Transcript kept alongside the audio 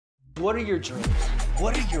What are your dreams?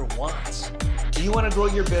 What are your wants? Do you want to grow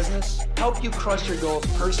your business? Help you crush your goals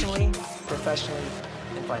personally, professionally,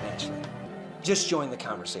 and financially? Just join the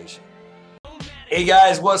conversation. Hey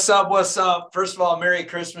guys, what's up? What's up? First of all, Merry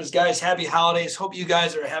Christmas, guys. Happy holidays. Hope you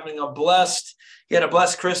guys are having you had a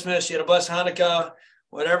blessed Christmas, you had a blessed Hanukkah,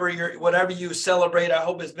 whatever you celebrate. I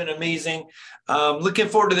hope it's been amazing. Looking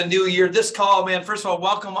forward to the new year. This call, man, first of all,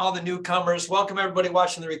 welcome all the newcomers. Welcome everybody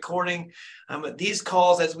watching the recording. These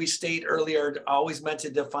calls, as we stated earlier, are always meant to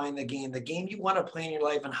define the game you want to play in your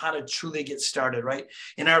life and how to truly get started, right?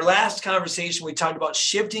 In our last conversation, we talked about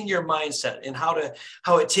shifting your mindset and how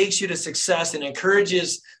it takes you to success and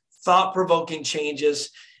encourages thought-provoking changes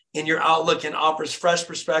in your outlook and offers fresh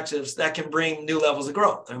perspectives that can bring new levels of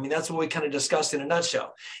growth. I mean, that's what we kind of discussed in a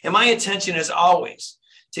nutshell. And my intention is always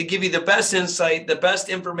to give you the best insight, the best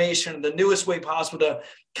information, the newest way possible to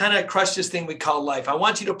kind of crush this thing we call life. I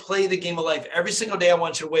want you to play the game of life. Every single day, I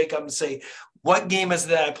want you to wake up and say, what game is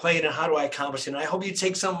that I played and how do I accomplish it? And I hope you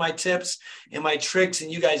take some of my tips and my tricks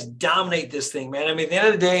and you guys dominate this thing, man. I mean, at the end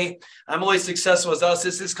of the day, I'm always successful as us.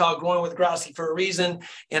 This is called Growing with Grassi for a reason.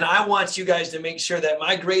 And I want you guys to make sure that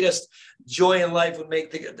my greatest joy in life would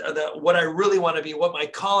make what I really want to be, what my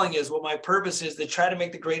calling is, what my purpose is, to try to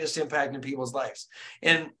make the greatest impact in people's lives.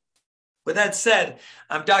 And with that said,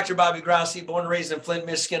 I'm Dr. Bobby Grassi, born and raised in Flint,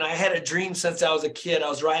 Michigan. I had a dream since I was a kid. I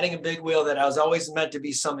was riding a big wheel that I was always meant to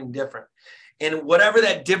be something different. And whatever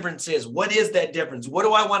that difference is, what is that difference? What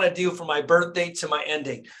do I want to do from my birth date to my end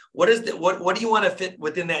date? What do you want to fit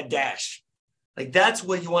within that dash? Like, that's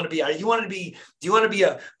what you want to be. Do you want to be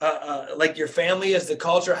like your family as the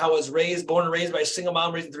culture, how I was raised, born and raised by a single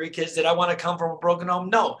mom, raising 3 kids? Did I want to come from a broken home?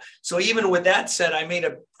 No. So even with that said, I made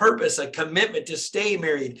a purpose, a commitment to stay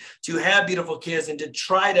married, to have beautiful kids, and to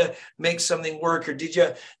try to make something work. Or did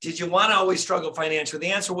you want to always struggle financially?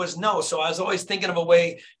 The answer was no. So I was always thinking of a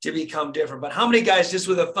way to become different. But how many guys, just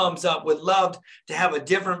with a thumbs up, would love to have a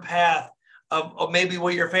different path of maybe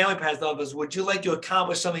what your family path of is? Would you like to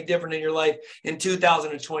accomplish something different in your life in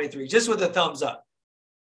 2023? Just with a thumbs up.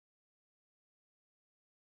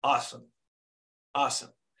 Awesome.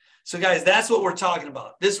 So guys, that's what we're talking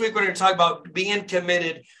about. This week, we're going to talk about being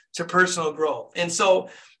committed to personal growth. And so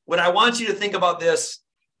what I want you to think about this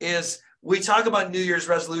is, we talk about New Year's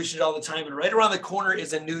resolutions all the time, and right around the corner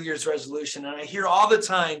is a New Year's resolution. And I hear all the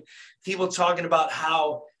time people talking about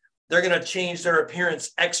how they're going to change their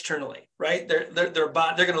appearance externally, right? They're going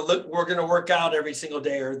to look, we're going to work out every single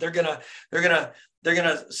day, or they're going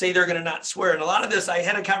to say they're going to not swear. And a lot of this, I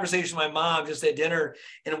had a conversation with my mom just at dinner,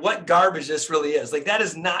 and what garbage this really is. Like, that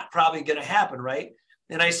is not probably going to happen, right?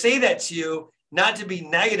 And I say that to you, not to be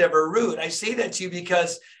negative or rude. I say that to you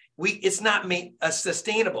because it's not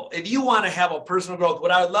sustainable. If you want to have a personal growth,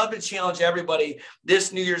 what I would love to challenge everybody,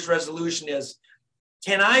 this New Year's resolution is,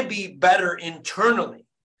 can I be better internally?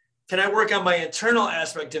 Can I work on my internal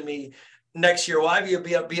aspect of me next year? Will I be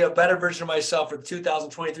a better version of myself for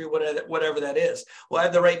 2023, whatever that is? Will I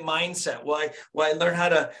have the right mindset? Will I learn how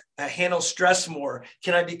to handle stress more?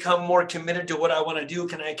 Can I become more committed to what I want to do?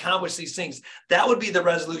 Can I accomplish these things? That would be the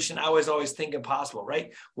resolution I was always thinking possible,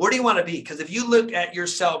 right? Where do you want to be? Because if you look at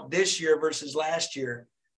yourself this year versus last year,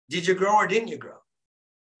 did you grow or didn't you grow?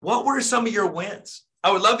 What were some of your wins?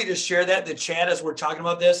 I would love you to share that in the chat as we're talking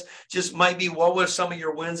about this. Just might be, what were some of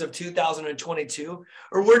your wins of 2022?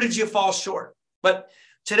 Or where did you fall short? But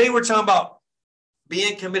today we're talking about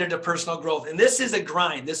being committed to personal growth. And this is a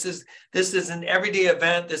grind. This is an everyday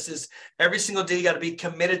event. This is every single day you got to be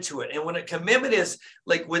committed to it. And when a commitment is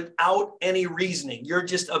like without any reasoning, you're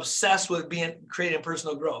just obsessed with creating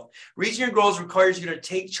personal growth. Reaching your goals requires you to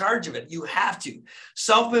take charge of it. You have to.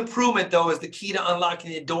 Self-improvement, though, is the key to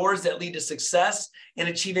unlocking the doors that lead to success and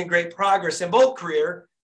achieving great progress in both career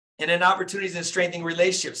and in opportunities and strengthening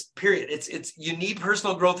relationships, period. You need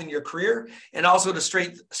personal growth in your career and also to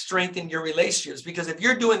strengthen your relationships. Because if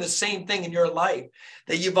you're doing the same thing in your life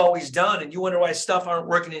that you've always done and you wonder why stuff aren't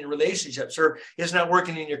working in your relationships or it's not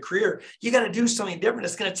working in your career, you got to do something different.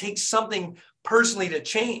 It's going to take something personally to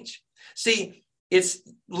change. See,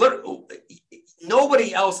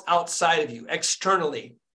 nobody else outside of you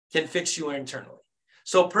externally can fix you internally.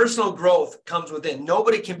 So personal growth comes within.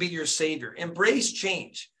 Nobody can be your savior. Embrace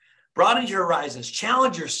change. Broaden your horizons,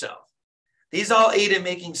 challenge yourself. These all aid in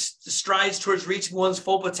making strides towards reaching one's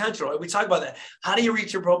full potential. We talk about that. How do you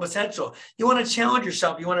reach your full potential? You want to challenge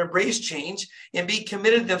yourself. You want to embrace change and be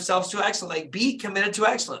committed themselves to excellence. Like, be committed to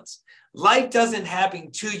excellence. Life doesn't happen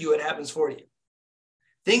to you. It happens for you.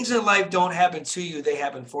 Things in life don't happen to you. They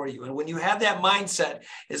happen for you. And when you have that mindset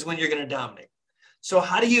is when you're going to dominate. So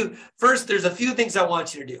first, there's a few things I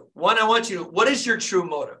want you to do. One, what is your true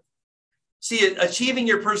motive? See, achieving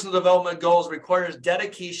your personal development goals requires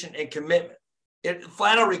dedication and commitment. It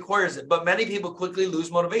flat out requires it, but many people quickly lose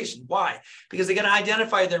motivation. Why? Because they got to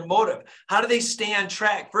identify their motive. How do they stay on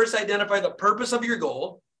track? First, identify the purpose of your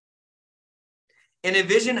goal and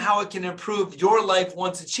envision how it can improve your life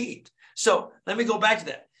once achieved. So let me go back to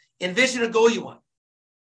that. Envision a goal you want.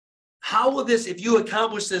 How will this, if you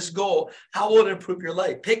accomplish this goal, how will it improve your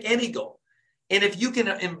life? Pick any goal. And if you can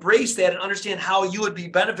embrace that and understand how you would be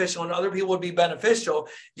beneficial and other people would be beneficial,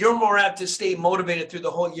 you're more apt to stay motivated through the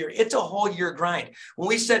whole year. It's a whole year grind. When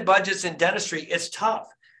we set budgets in dentistry, it's tough.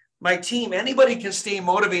 My team, anybody can stay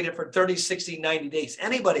motivated for 30, 60, 90 days.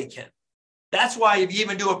 Anybody can. That's why if you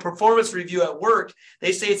even do a performance review at work,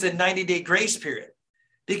 they say it's a 90-day grace period.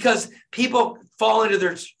 Because people fall into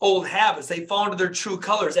their old habits. They fall into their true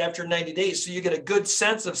colors after 90 days. So you get a good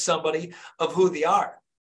sense of somebody, of who they are.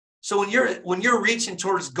 So when you're reaching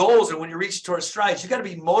towards goals and when you're reaching towards strides, you got to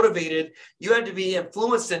be motivated. You have to be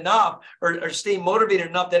influenced enough or stay motivated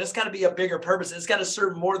enough that it's got to be a bigger purpose. It's got to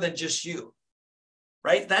serve more than just you,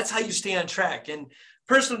 right? That's how you stay on track. And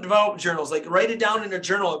personal development journals, like write it down in a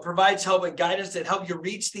journal. It provides help and guidance that help you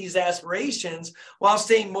reach these aspirations while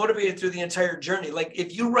staying motivated through the entire journey. Like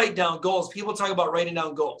if you write down goals, people talk about writing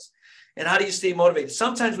down goals. And how do you stay motivated?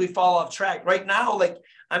 Sometimes we fall off track. Right now, like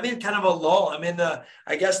I'm in kind of a lull. I'm in the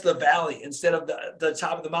valley instead of the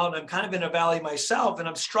top of the mountain. I'm kind of in a valley myself and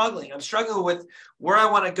I'm struggling. I'm struggling with where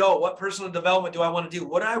I want to go. What personal development do I want to do?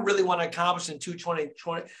 What do I really want to accomplish in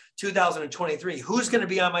 2023? Who's going to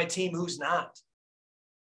be on my team? Who's not?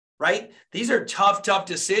 Right? These are tough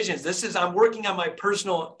decisions. I'm working on my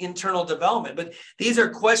personal internal development, but these are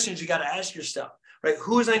questions you got to ask yourself, right?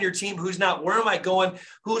 Who's on your team? Who's not? Where am I going?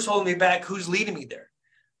 Who's holding me back? Who's leading me there?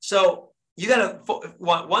 So you got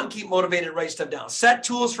to keep motivated, write stuff down. Set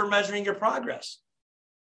tools for measuring your progress.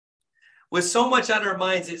 With so much on our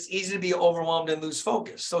minds, it's easy to be overwhelmed and lose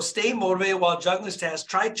focus. So stay motivated while juggling this task.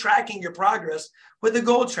 Try tracking your progress with a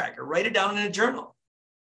goal tracker. Write it down in a journal.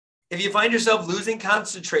 If you find yourself losing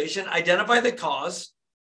concentration, identify the cause,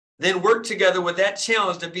 then work together with that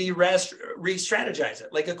challenge to re-strategize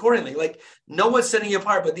it, like accordingly. Like know what's setting you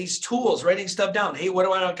apart, but these tools, writing stuff down. Hey, what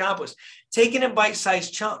do I want to accomplish? Take it in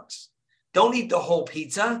bite-sized chunks. Don't eat the whole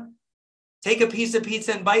pizza. Take a piece of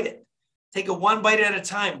pizza and bite it. Take it one bite at a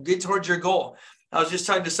time. Get towards your goal. I was just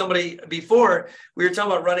talking to somebody before. We were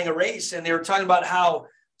talking about running a race, and they were talking about how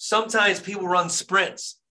sometimes people run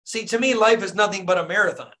sprints. See, to me, life is nothing but a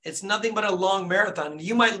marathon. It's nothing but a long marathon.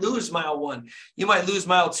 You might lose mile 1. You might lose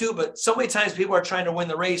mile 2, but so many times people are trying to win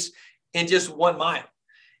the race in just 1 mile.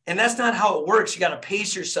 And that's not how it works. You got to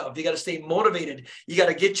pace yourself. You got to stay motivated. You got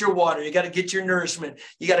to get your water. You got to get your nourishment.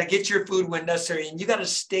 You got to get your food when necessary. And you got to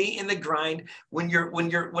stay in the grind when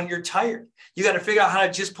you're tired. You got to figure out how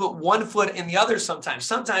to just put one foot in the other sometimes.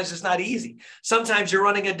 Sometimes it's not easy. Sometimes you're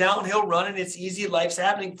running a downhill run and it's easy. Life's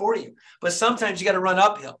happening for you. But sometimes you got to run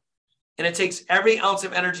uphill. And it takes every ounce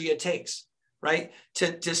of energy it takes, right?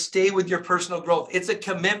 To stay with your personal growth. It's a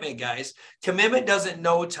commitment, guys. Commitment doesn't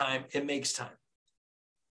know time. It makes time.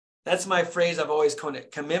 That's my phrase I've always coined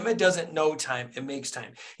it. Commitment doesn't know time, it makes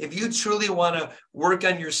time. If you truly want to work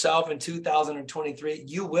on yourself in 2023,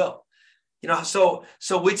 you will. You know, so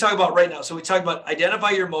we talk about right now. So we talk about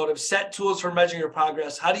identify your motive, set tools for measuring your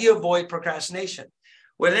progress. How do you avoid procrastination?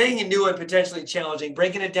 With anything new and potentially challenging,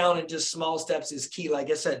 breaking it down in just small steps is key.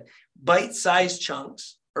 Like I said, bite-sized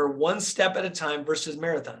chunks or one step at a time versus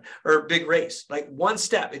marathon or big race. Like one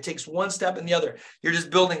step, it takes one step and the other. You're just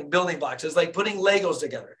building blocks. It's like putting Legos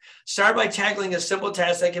together. Start by tackling a simple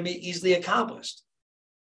task that can be easily accomplished.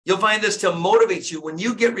 You'll find this to motivate you. When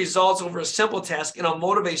you get results over a simple task, it'll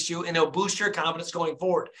motivate you and it'll boost your confidence going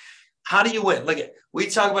forward. How do you win? Look at, we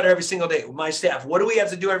talk about it every single day with my staff. What do we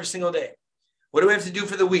have to do every single day? What do we have to do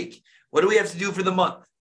for the week? What do we have to do for the month?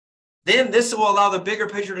 Then this will allow the bigger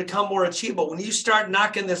picture to become more achievable. When you start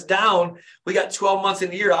knocking this down, we got 12 months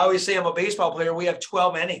in a year. I always say I'm a baseball player. We have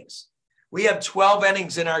 12 innings. We have 12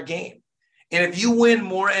 innings in our game. And if you win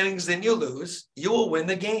more innings than you lose, you will win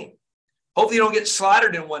the game. Hopefully you don't get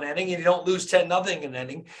slaughtered in one inning and you don't lose 10-0 in an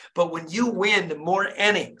inning. But when you win more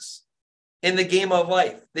innings in the game of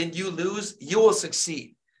life than you lose, you will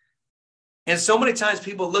succeed. And so many times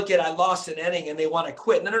people look at, I lost an inning and they want to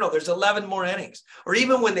quit. No, there's 11 more innings. Or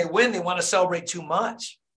even when they win, they want to celebrate too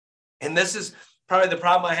much. And this is probably the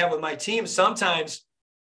problem I have with my team. Sometimes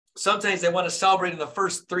they want to celebrate in the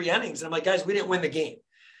first 3 innings. And I'm like, guys, we didn't win the game.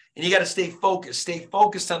 And you got to stay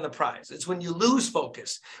focused on the prize. It's when you lose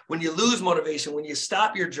focus, when you lose motivation, when you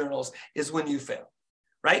stop your journals is when you fail,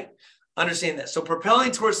 right? Understand that. So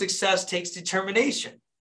propelling towards success takes determination.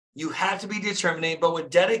 You have to be determined, but with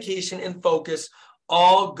dedication and focus,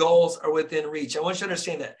 All goals are within reach. I want you to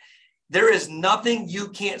understand that. There is nothing you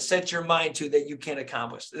can't set your mind to that you can't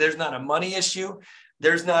accomplish. There's not a money issue.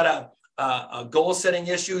 There's not a goal setting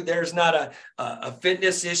issue. There's not a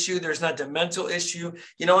fitness issue. There's not a mental issue.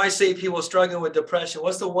 You know, I say people struggling with depression,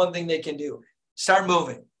 what's the one thing they can do? Start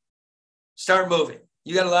moving. Start moving.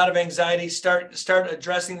 You got a lot of anxiety. Start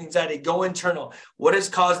addressing the anxiety. Go internal. What is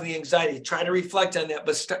causing the anxiety? Try to reflect on that,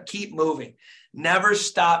 but keep moving. Never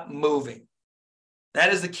stop moving.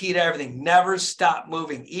 That is the key to everything. Never stop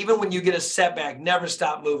moving. Even when you get a setback, never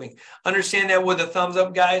stop moving. Understand that with a thumbs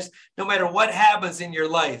up, guys. No matter what happens in your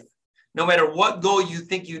life, no matter what goal you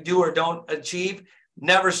think you do or don't achieve,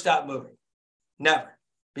 never stop moving. Never.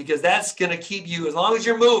 Because that's going to keep you, as long as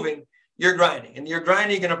you're moving, you're grinding. And you're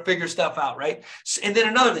grinding, you're going to figure stuff out, right? And then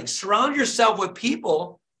another thing, surround yourself with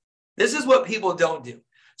people. This is what people don't do.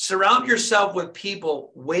 Surround yourself with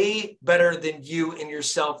people way better than you in your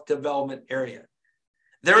self-development area.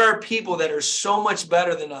 There are people that are so much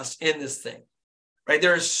better than us in this thing, right?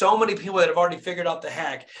 There are so many people that have already figured out the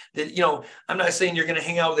hack that, you know, I'm not saying you're going to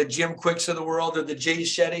hang out with the Jim Quicks of the world or the Jay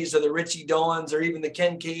Shettys or the Richie Dolans or even the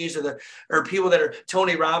Ken Keys or people that are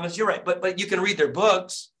Tony Robbins. You're right. But you can read their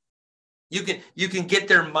books. You can get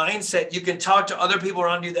their mindset. You can talk to other people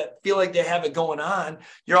around you that feel like they have it going on.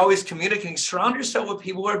 You're always communicating. Surround yourself with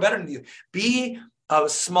people who are better than you. Be a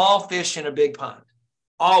small fish in a big pond.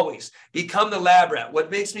 Always become the lab rat.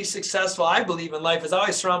 What makes me successful, I believe, in life is I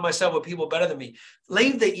always surround myself with people better than me.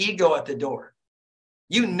 Leave the ego at the door.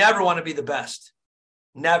 You never want to be the best.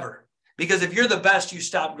 Never. Because if you're the best, you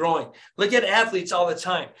stop growing. Look at athletes all the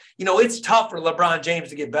time. You know, it's tough for LeBron James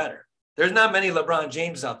to get better. There's not many LeBron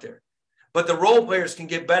James out there. But the role players can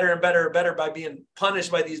get better and better and better by being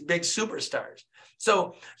punished by these big superstars.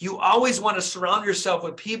 So you always want to surround yourself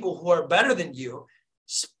with people who are better than you,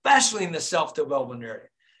 especially in the self-development area.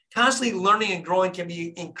 Constantly learning and growing can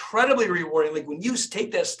be incredibly rewarding. Like when you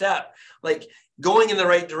take that step, like going in the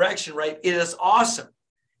right direction, right? It is awesome.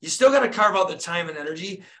 You still got to carve out the time and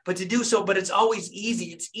energy, but to do so, but it's always easy.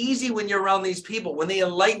 It's easy when you're around these people, when they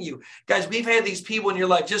enlighten you. Guys, we've had these people in your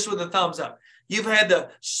life just with a thumbs up. You've had the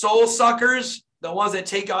soul suckers, the ones that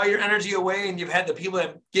take all your energy away, and you've had the people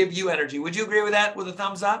that give you energy. Would you agree with that with a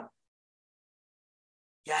thumbs up?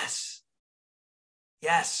 Yes.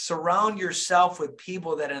 Yes, surround yourself with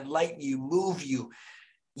people that enlighten you, move you,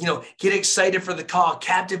 get excited for the call,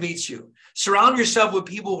 captivates you. Surround yourself with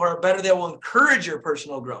people who are better that will encourage your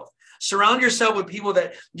personal growth. Surround yourself with people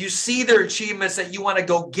that you see their achievements that you want to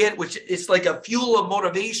go get, which is like a fuel of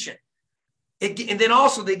motivation. And then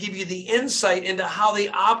also they give you the insight into how they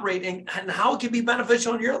operate and how it can be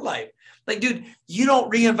beneficial in your life. Like, dude, you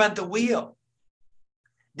don't reinvent the wheel.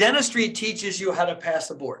 Dentistry teaches you how to pass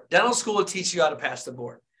the board. Dental school will teach you how to pass the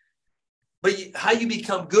board. But how you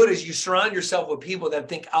become good is you surround yourself with people that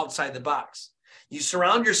think outside the box. You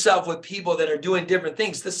surround yourself with people that are doing different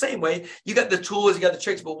things the same way. You got the tools, you got the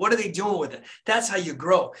tricks, but what are they doing with it? That's how you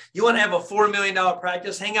grow. You want to have a $4 million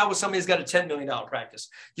practice, hang out with somebody who's got a $10 million practice.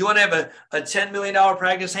 You want to have a $10 million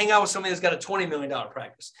practice, hang out with somebody that's got a $20 million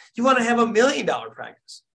practice. You want to have $1 million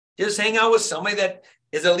practice. Just hang out with somebody that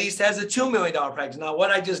at least has a $2 million practice. Now,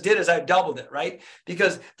 what I just did is I doubled it, right?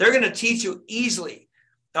 Because they're going to teach you easily.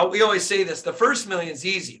 Now, we always say this, the first million is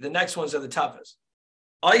easy. The next ones are the toughest.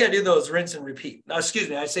 All you got to do, though, is rinse and repeat. Now, excuse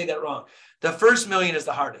me, I say that wrong. The first million is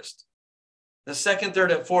the hardest. The second,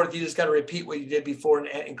 third, and fourth, you just got to repeat what you did before and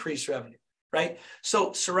increase revenue, right?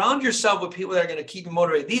 So surround yourself with people that are going to keep you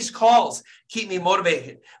motivated. These calls keep me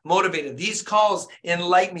motivated. These calls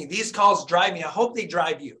enlighten me. These calls drive me. I hope they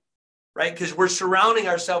drive you. Right? Because we're surrounding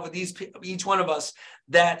ourselves with each one of us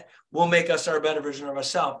that will make us our better version of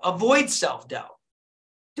ourselves. Avoid self-doubt.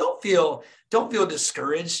 Don't feel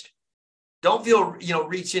discouraged. Don't feel,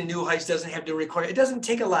 reaching new heights doesn't have to require, it doesn't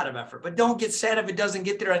take a lot of effort, but don't get sad if it doesn't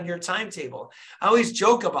get there on your timetable. I always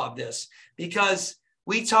joke about this because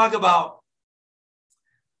we talk about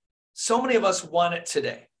so many of us want it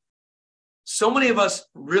today. So many of us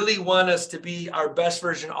really want us to be our best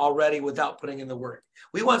version already without putting in the work.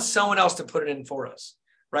 We want someone else to put it in for us,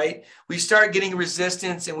 right? We start getting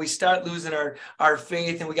resistance and we start losing our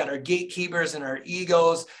faith, and we got our gatekeepers and our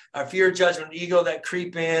egos, our fear, judgment, ego that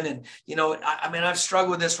creep in. And, I've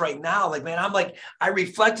struggled with this right now. I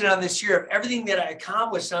reflected on this year of everything that I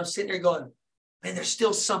accomplished, and I'm sitting there going, man, there's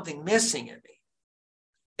still something missing in me.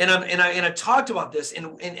 And I talked about this,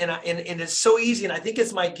 and it's so easy. And I think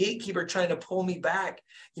it's my gatekeeper trying to pull me back,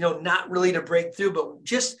 not really to break through, but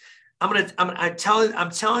just, I'm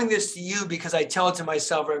telling this to you because I tell it to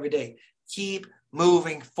myself every day. Keep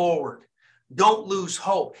moving forward. Don't lose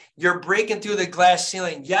hope. You're breaking through the glass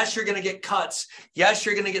ceiling. Yes, you're going to get cuts. Yes,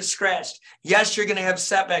 you're going to get scratched. Yes, you're going to have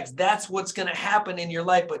setbacks. That's what's going to happen in your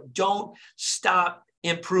life, but don't stop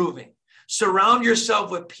improving. Surround yourself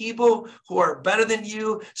with people who are better than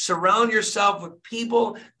you. Surround yourself with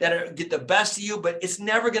people that get the best of you, but it's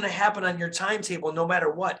never going to happen on your timetable no matter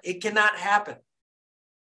what. It cannot happen.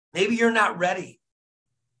 Maybe you're not ready.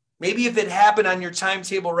 Maybe if it happened on your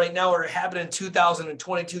timetable right now or it happened in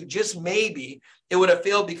 2022, just maybe it would have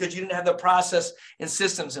failed because you didn't have the process and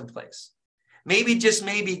systems in place. Maybe, just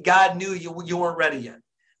maybe, God knew you weren't ready yet.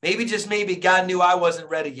 Maybe, just maybe, God knew I wasn't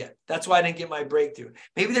ready yet. That's why I didn't get my breakthrough.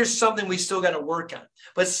 Maybe there's something we still got to work on.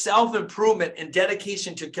 But self-improvement and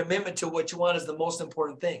dedication to commitment to what you want is the most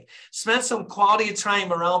important thing. Spend some quality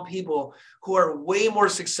time around people who are way more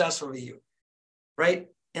successful than you, right?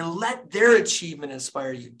 And let their achievement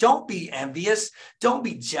inspire you. Don't be envious. Don't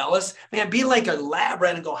be jealous. Man, be like a lab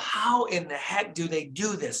rat and go, how in the heck do they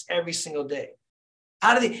do this every single day?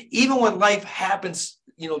 How do they, even when life happens,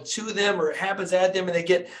 to them or it happens at them and they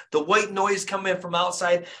get the white noise coming in from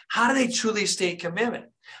outside, how do they truly stay committed?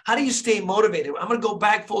 How do you stay motivated? I'm going to go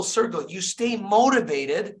back full circle. You stay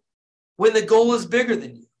motivated when the goal is bigger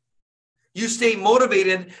than you. You stay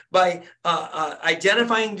motivated by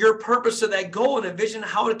identifying your purpose of that goal and envision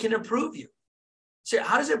how it can improve you. So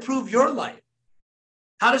how does it improve your life?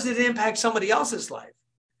 How does it impact somebody else's life?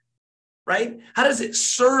 Right? How does it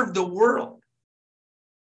serve the world?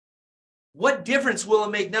 What difference will it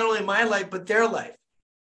make not only in my life, but their life?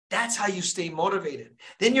 That's how you stay motivated.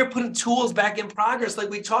 Then you're putting tools back in progress, like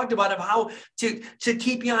we talked about, of how to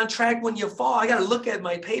keep you on track when you fall. I got to look at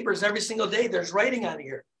my papers every single day. There's writing on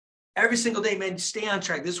here. Every single day, man, stay on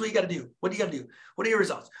track. This is what you got to do. What do you got to do? What are your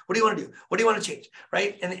results? What do you want to do? What do you want to change?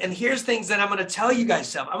 Right? And here's things that I'm going to tell you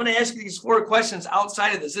guys. I'm going to ask you these 4 questions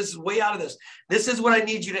outside of this. This is way out of this. This is what I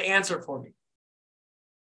need you to answer for me.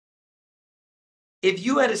 If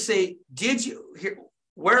you had to say,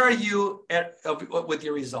 where are you with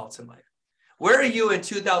your results in life? Where are you in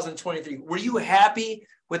 2023? Were you happy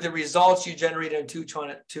with the results you generated in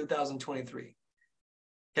 2023?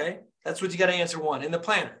 Okay, that's what you got to answer 1 in the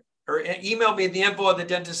planner, or email me at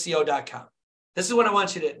theinfo@thedentistco.com. This is what I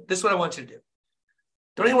want you to do.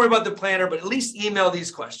 Don't even worry about the planner, but at least email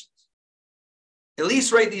these questions. At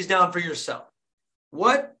least write these down for yourself.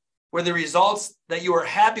 What were the results that you were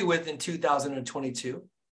happy with in 2022?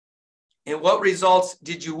 And what results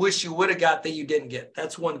did you wish you would have got that you didn't get?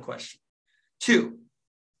 That's 1 question. 2,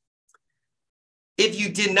 if you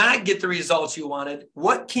did not get the results you wanted,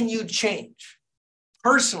 what can you change?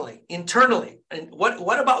 Personally, internally, and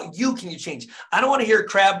what about you can you change? I don't want to hear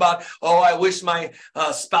crap about, I wish my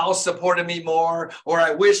spouse supported me more, or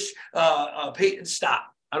I wish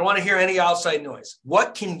stop. I don't want to hear any outside noise.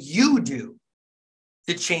 What can you do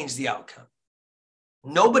to change the outcome?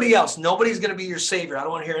 Nobody else. Nobody's going to be your savior. I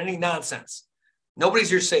don't want to hear any nonsense.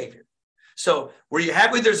 Nobody's your savior. So were you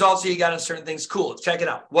happy with the results that you got on certain things? Cool. Check it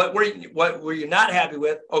out. What were you not happy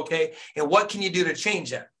with? Okay. And what can you do to change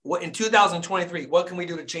that? What in 2023, what can we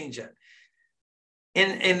do to change that?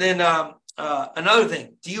 And then another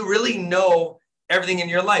thing, do you really know everything in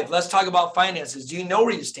your life? Let's talk about finances. Do you know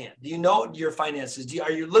where you stand? Do you know your finances?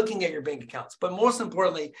 Are you looking at your bank accounts? But most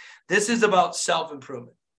importantly, this is about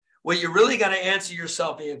self-improvement. What you really got to answer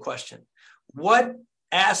yourself in your question, what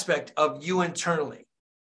aspect of you internally,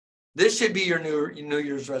 this should be your New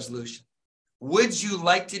Year's resolution, would you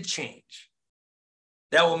like to change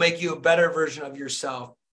that will make you a better version of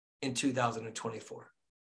yourself in 2024?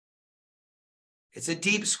 It's a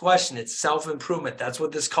deep question. It's self-improvement. That's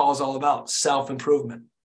what this call is all about, self-improvement.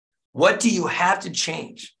 What do you have to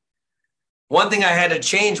change? One thing I had to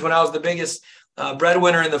change when I was the biggest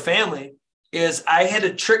breadwinner in the family is I had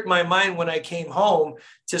to trick my mind when I came home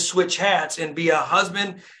to switch hats and be a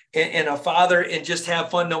husband and a father and just have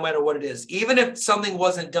fun no matter what it is. Even if something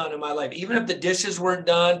wasn't done in my life, even if the dishes weren't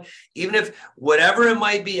done, even if whatever it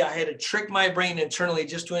might be, I had to trick my brain internally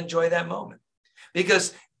just to enjoy that moment.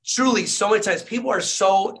 Because truly, so many times people are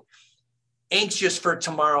so anxious for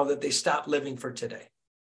tomorrow that they stop living for today.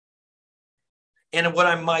 And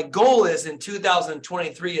my goal is in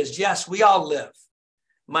 2023 is, yes, we all live.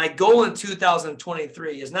 My goal in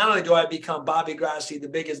 2023 is not only do I become Bobby Grassi, the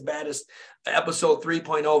biggest, baddest episode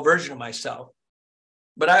 3.0 version of myself,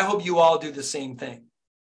 but I hope you all do the same thing.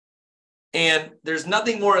 And there's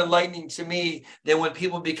nothing more enlightening to me than when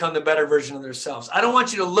people become the better version of themselves. I don't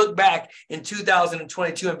want you to look back in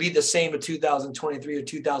 2022 and be the same in 2023 or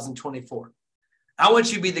 2024. I want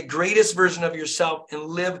you to be the greatest version of yourself and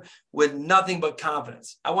live with nothing but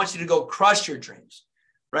confidence. I want you to go crush your dreams,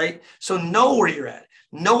 right? So know where you're at.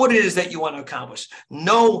 Know what it is that you want to accomplish.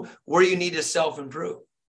 Know where you need to self-improve.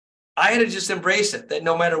 I had to just embrace it, that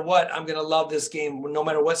no matter what, I'm going to love this game, no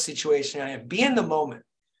matter what situation I am. Be in the moment.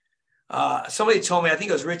 Somebody told me, I think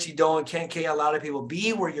it was Richie Dolan, Ken K, a lot of people,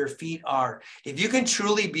 be where your feet are. If you can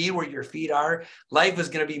truly be where your feet are, life is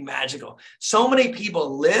going to be magical. So many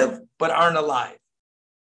people live but aren't alive.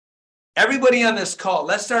 Everybody on this call,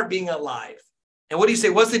 let's start being alive. And what do you say?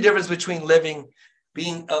 What's the difference between living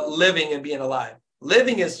and being alive?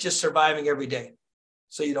 Living is just surviving every day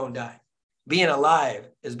so you don't die. Being alive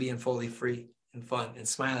is being fully free and fun and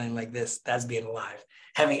smiling like this. That's being alive.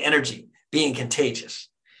 Having energy, being contagious.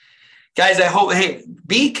 Guys, I hope, hey,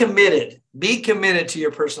 be committed to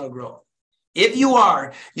your personal growth. If you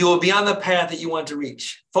are, you will be on the path that you want to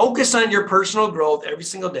reach. Focus on your personal growth every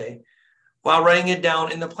single day while writing it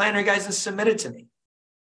down in the planner, guys, and submit it to me.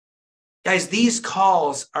 Guys, these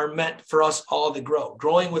calls are meant for us all to grow.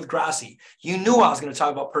 Growing with Grassi. You knew I was going to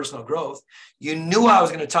talk about personal growth. You knew I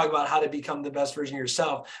was going to talk about how to become the best version of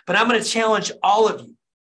yourself. But I'm going to challenge all of you.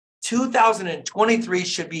 2023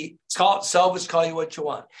 should be, call it selfish, call you what you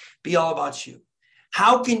want. Be all about you.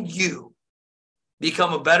 How can you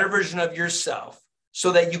become a better version of yourself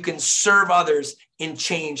so that you can serve others and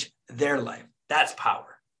change their life? That's power.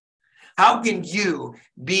 How can you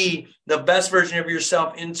be the best version of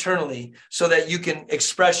yourself internally so that you can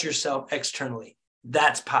express yourself externally?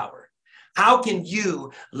 That's power. How can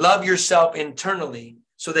you love yourself internally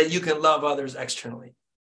so that you can love others externally?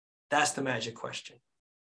 That's the magic question.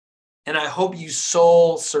 And I hope you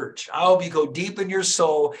soul search. I hope you go deep in your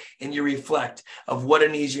soul and you reflect of what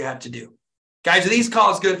it is you have to do. Guys, are these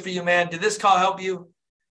calls good for you, man? Did this call help you?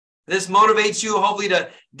 This motivates you, hopefully, to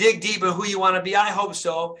dig deep in who you want to be. I hope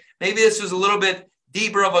so. Maybe this was a little bit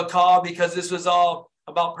deeper of a call because this was all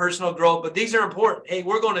about personal growth, but these are important. Hey,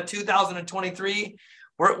 we're going to 2023.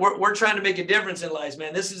 We're trying to make a difference in lives,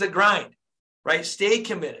 man. This is a grind, right? Stay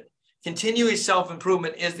committed. Continuous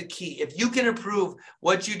self-improvement is the key. If you can improve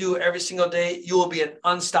what you do every single day, you will be an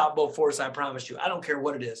unstoppable force, I promise you. I don't care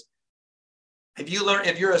what it is. If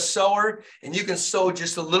you're a sower and you can sow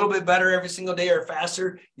just a little bit better every single day or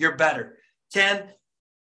faster, you're better. Ken,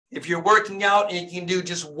 if you're working out and you can do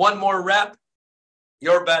just one more rep,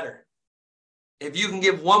 you're better. If you can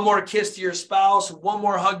give one more kiss to your spouse, one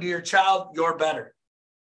more hug to your child, you're better.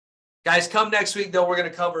 Guys, come next week, though, we're going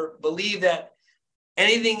to cover, believe that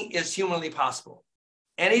anything is humanly possible.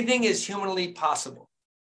 Anything is humanly possible.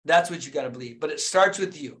 That's what you got to believe. But it starts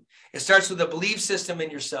with you. It starts with a belief system in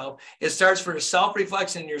yourself. It starts for a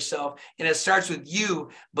self-reflection in yourself. And it starts with you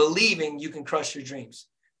believing you can crush your dreams.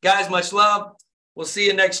 Guys, much love. We'll see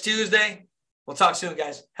you next Tuesday. We'll talk soon,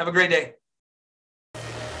 guys. Have a great day.